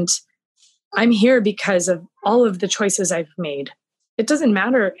 And I'm here because of all of the choices I've made. It doesn't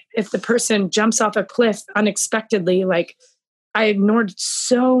matter if the person jumps off a cliff unexpectedly. Like, I ignored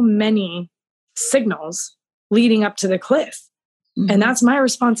so many signals leading up to the cliff. And that's my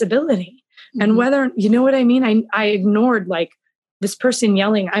responsibility. And whether, you know what I mean? I ignored like this person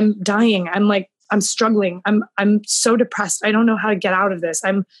yelling, I'm dying. I'm struggling. I'm so depressed. I don't know how to get out of this.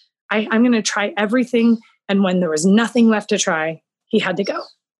 I'm going to try everything. And when there was nothing left to try, he had to go.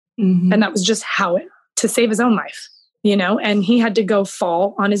 And that was just to save his own life, and he had to go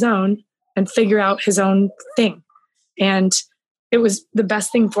fall on his own and figure out his own thing. And it was the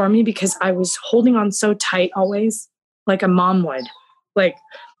best thing for me, because I was holding on so tight always, like a mom would. Like,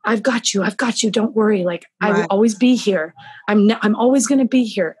 I've got you. Don't worry. Like, I will always be here. I'm always going to be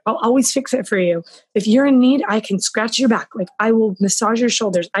here. I'll always fix it for you. If you're in need, I can scratch your back. Like, I will massage your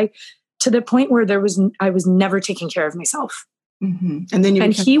shoulders. To the point where I was never taking care of myself. And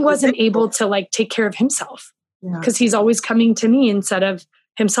then he wasn't able to like take care of himself, because he's always coming to me instead of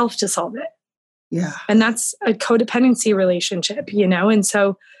himself to solve it. Yeah. And that's a codependency relationship, And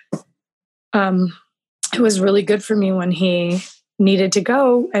so it was really good for me when he needed to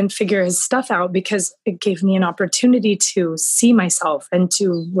go and figure his stuff out, because it gave me an opportunity to see myself and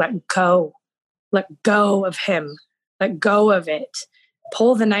to let go of him, let go of it,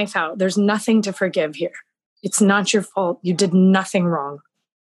 pull the knife out. There's nothing to forgive here. It's not your fault. You did nothing wrong.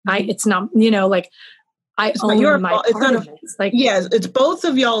 It's not, I own my part of it. It's like, yes, it's both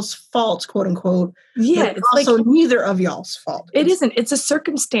of y'all's faults, quote unquote. Yeah. It's also like, neither of y'all's fault. It isn't. It's a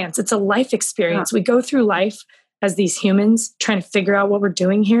circumstance. It's a life experience. Yeah. We go through life as these humans trying to figure out what we're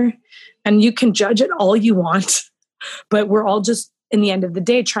doing here. And you can judge it all you want, but we're all just, in the end of the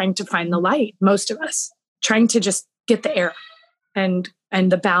day, trying to find the light. Most of us trying to just get the air and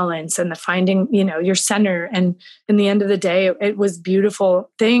the balance and the finding, your center. And in the end of the day, it was a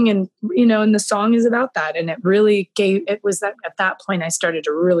beautiful thing. And, and the song is about that. And it was that at that point, I started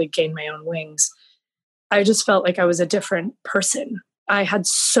to really gain my own wings. I just felt like I was a different person. I had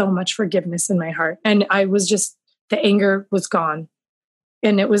so much forgiveness in my heart, and the anger was gone.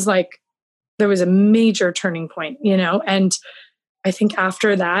 And it was like, there was a major turning point, and I think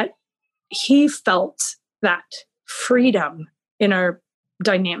after that, he felt that freedom in our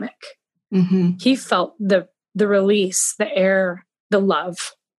dynamic. He felt the release, the air, the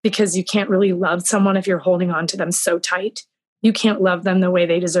love, because you can't really love someone if you're holding on to them so tight. You can't love them the way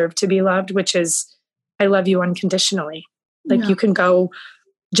they deserve to be loved, which is, I love you unconditionally. Like, you can go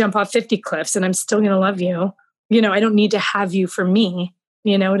jump off 50 cliffs and I'm still going to love you. I don't need to have you for me.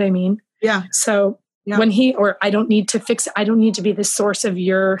 You know what I mean? Yeah. So when I don't need to fix it. I don't need to be the source of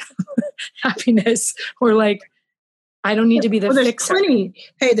your happiness, or like, I don't need to be the Well, there's fixer. plenty.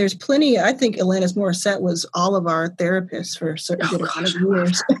 Hey, there's plenty. I think Alanis Morissette was all of our therapists for a certain Oh, good amount gosh, of I love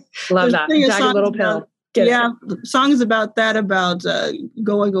years. Love There's that. plenty of Jagged songs Little about- Pill. Get yeah, it. songs about that, about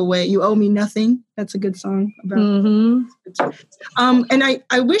going away. You owe me nothing. That's a good song about. Mhm. And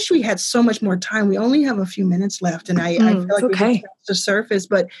I wish we had so much more time. We only have a few minutes left, and I feel like it's we okay. just scratched the surface.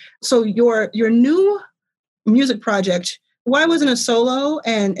 But so your new music project, why wasn't it a solo,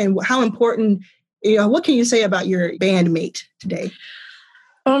 and how important? What can you say about your bandmate today?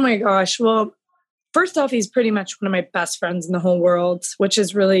 Oh my gosh. Well, first off, he's pretty much one of my best friends in the whole world, which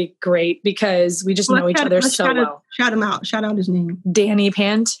is really great because we just know each other so well. Shout him out. Shout out his name. Danny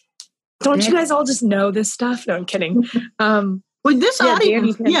Pant. Don't you Danny. guys all just know this stuff? No, I'm kidding. Well, this Yeah,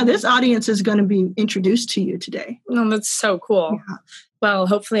 audience, Danny Pant. this audience is going to be introduced to you today. No, that's so cool. Yeah. Well,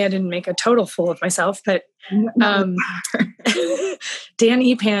 hopefully I didn't make a total fool of myself, but No. Dan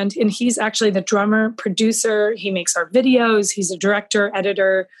Epand, and he's actually the drummer, producer. He makes our videos. He's a director,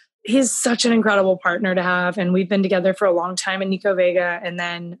 editor. He's such an incredible partner to have. And we've been together for a long time in Nico Vega. And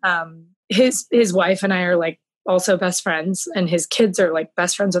then his wife and I are like also best friends, and his kids are like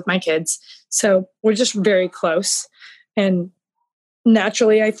best friends with my kids. So we're just very close. And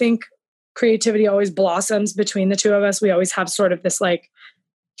naturally, I think creativity always blossoms between the two of us. We always have sort of this like,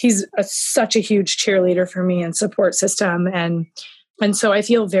 he's such a huge cheerleader for me and support system. And so I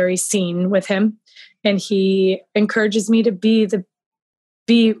feel very seen with him, and he encourages me to be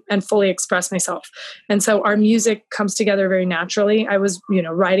and fully express myself. And so our music comes together very naturally. I was,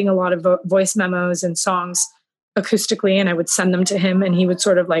 writing a lot of voice memos and songs acoustically, and I would send them to him, and he would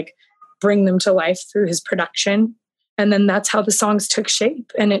sort of like bring them to life through his production. And then that's how the songs took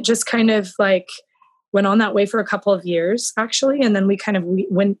shape. And it just kind of like went on that way for a couple of years, actually. And then we kind of,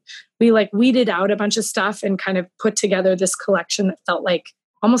 when we like weeded out a bunch of stuff and kind of put together this collection that felt like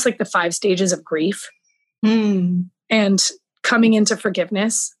almost like the 5 stages of grief. And coming into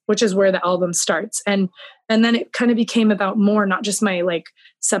forgiveness, which is where the album starts. And then it kind of became about more, not just my like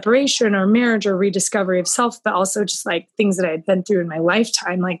separation or marriage or rediscovery of self, but also just like things that I had been through in my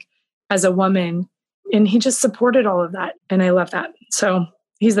lifetime, like as a woman. And he just supported all of that. And I love that. So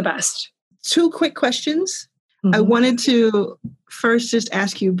he's the best. 2 quick questions. Mm-hmm. I wanted to first just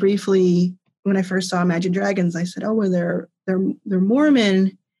ask you briefly, when I first saw Imagine Dragons, I said, oh, well, they're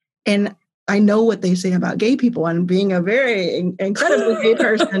Mormon. And I know what they say about gay people, and being a very incredibly gay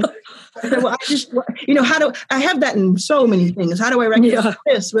person. I said, well, I have that in so many things. How do I reconcile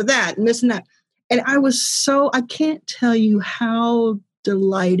this with that and this and that? And I can't tell you how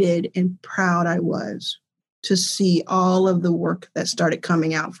delighted and proud I was to see all of the work that started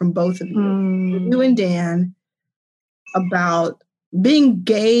coming out from both of you, you and Dan, about being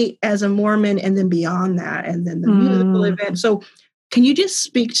gay as a Mormon, and then beyond that, and then the musical event. So can you just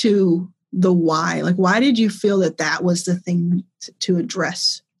speak to the why? Like, why did you feel that was the thing to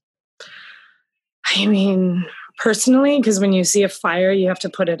address? I mean, personally, because when you see a fire, you have to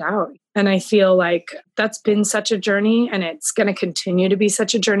put it out. And I feel like that's been such a journey, and it's going to continue to be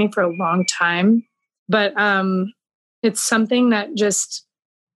such a journey for a long time. But it's something that just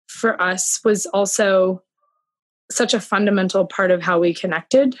for us was also such a fundamental part of how we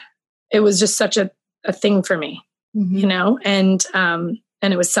connected. It was just such a thing for me, and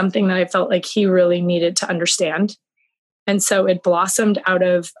it was something that I felt like he really needed to understand. And so it blossomed out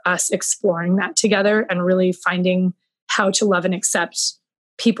of us exploring that together and really finding how to love and accept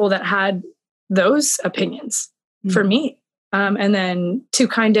people that had those opinions for me. And then to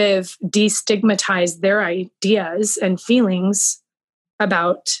kind of destigmatize their ideas and feelings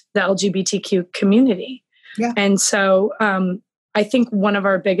about the LGBTQ community. Yeah. And so I think one of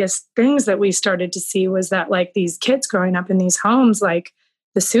our biggest things that we started to see was that like these kids growing up in these homes, like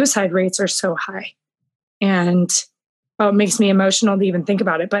the suicide rates are so high. And it makes me emotional to even think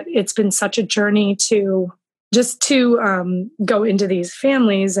about it. But it's been such a journey to go into these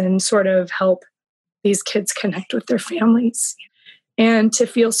families and sort of help these kids connect with their families and to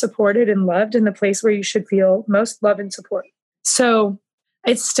feel supported and loved in the place where you should feel most love and support. So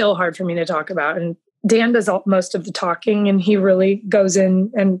it's still hard for me to talk about. And Dan does most of the talking, and he really goes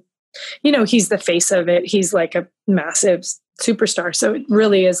in and, he's the face of it. He's like a massive superstar. So it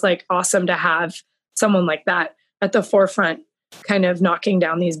really is like awesome to have someone like that at the forefront, kind of knocking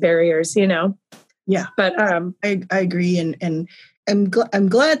down these barriers, Yeah. But I agree. And I'm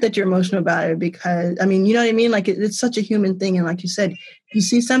glad that you're emotional about it, because I mean, you know what I mean? Like it's such a human thing. And like you said, you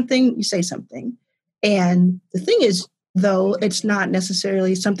see something, you say something. And the thing is, though, it's not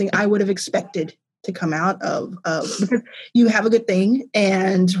necessarily something I would have expected to come out of because you have a good thing,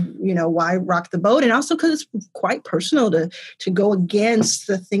 and why rock the boat, and also because it's quite personal to go against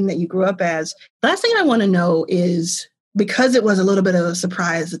the thing that you grew up as. Last thing I want to know is because it was a little bit of a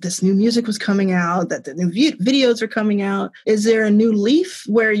surprise that this new music was coming out, that the new videos are coming out, is there a new leaf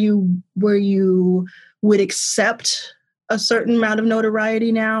where you would accept a certain amount of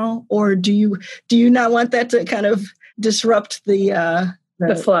notoriety now? Or do you not want that to kind of disrupt the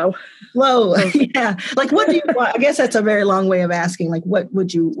flow? Yeah. Like, what do you want? I guess that's a very long way of asking. Like, what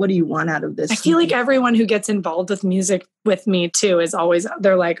do you want out of this? I feel like everyone who gets involved with music with me too is always,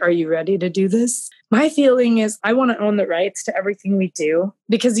 they're like, are you ready to do this? My feeling is I want to own the rights to everything we do,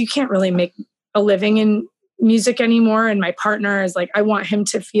 because you can't really make a living in music anymore. And my partner is like, I want him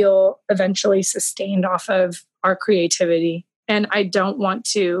to feel eventually sustained off of our creativity. And I don't want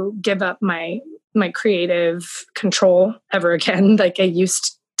to give up my creative control ever again. Like I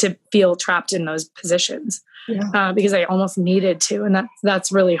used to feel trapped in those positions because I almost needed to. And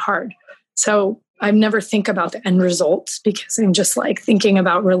that's really hard. So I never think about the end results, because I'm just like thinking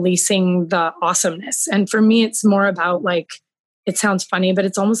about releasing the awesomeness. And for me, it's more about like, it sounds funny, but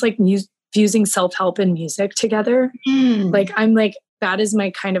it's almost like fusing self-help and music together. Like I'm like, that is my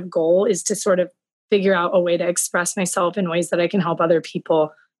kind of goal, is to sort of figure out a way to express myself in ways that I can help other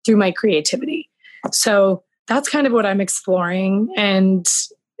people through my creativity. So that's kind of what I'm exploring. And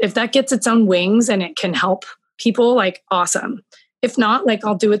if that gets its own wings and it can help people, like awesome. If not, like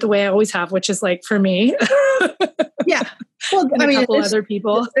I'll do it the way I always have, which is like for me. Yeah. Well, and a couple other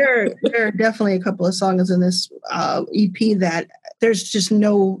people. There are definitely a couple of songs in this EP that there's just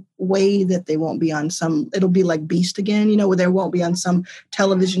no way that they won't be on it'll be like Beast again, where there won't be on some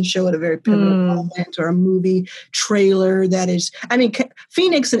television show at a very pivotal moment, or a movie trailer that is,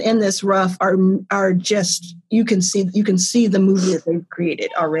 Phoenix and In This Rough are just, you can see the movie that they've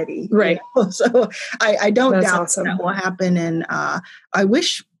created already. Right. So I don't doubt that will happen. And I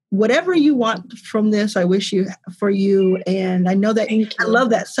wish whatever you want from this, I wish for you. And I know that I love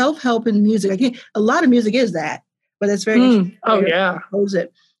that self-help in music. A lot of music is that, but it's very interesting. Oh yeah.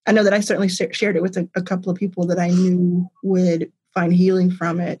 I know that I certainly shared it with a couple of people that I knew would find healing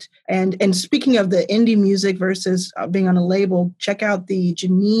from it. And speaking of the indie music versus being on a label, check out the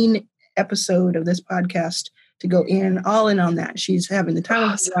Janine episode of this podcast to go all in on that. She's having the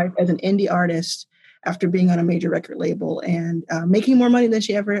time of her life as an indie artist after being on a major record label and making more money than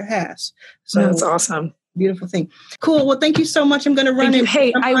she ever has. So that's awesome. Beautiful thing. Cool. Well, thank you so much. I'm going to run in.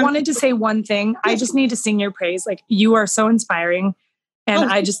 Hey, I wanted to say one thing. I just need to sing your praise. Like, you are so inspiring.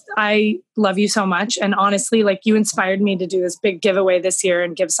 And I love you so much. And honestly, like, you inspired me to do this big giveaway this year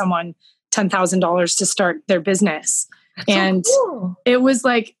and give someone $10,000 to start their business. And so cool. It was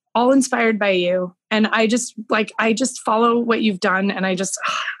like all inspired by you. And I just follow what you've done. And I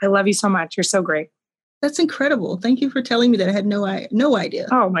love you so much. You're so great. That's incredible. Thank you for telling me that. I had no idea.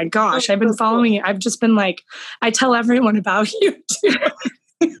 Oh my gosh. I've been following you. I've just been like, I tell everyone about you too.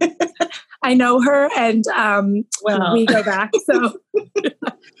 I know her and we go back. So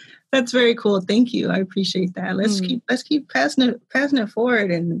that's very cool. Thank you. I appreciate that. Let's keep passing it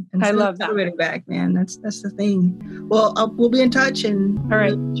forward and I love that. It back, man. That's the thing. Well, we'll be in touch and all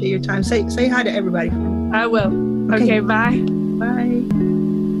right. Share your time. Say hi to everybody. I will. Okay, bye. Bye.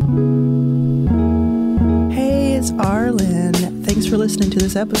 Hey, it's Arlen. Thanks for listening to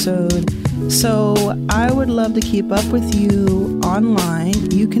this episode. So I would love to keep up with you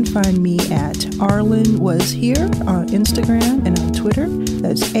online. You can find me at Arlen Was Here on Instagram and on Twitter.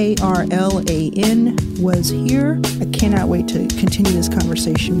 That's ARLAN Was Here. I cannot wait to continue this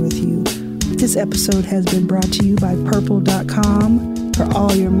conversation with you. This episode has been brought to you by Purple.com for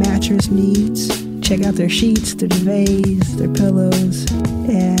all your mattress needs. Check out their sheets, their duvets, their pillows.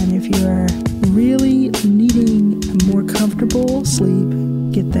 And if you are really needing a more comfortable sleep,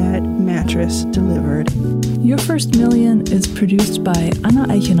 get that mattress delivered. Your First Million is produced by Anna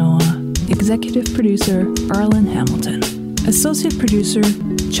Eichenauer, executive producer Arlen Hamilton, associate producer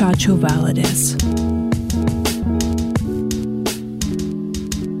Chacho Valadez.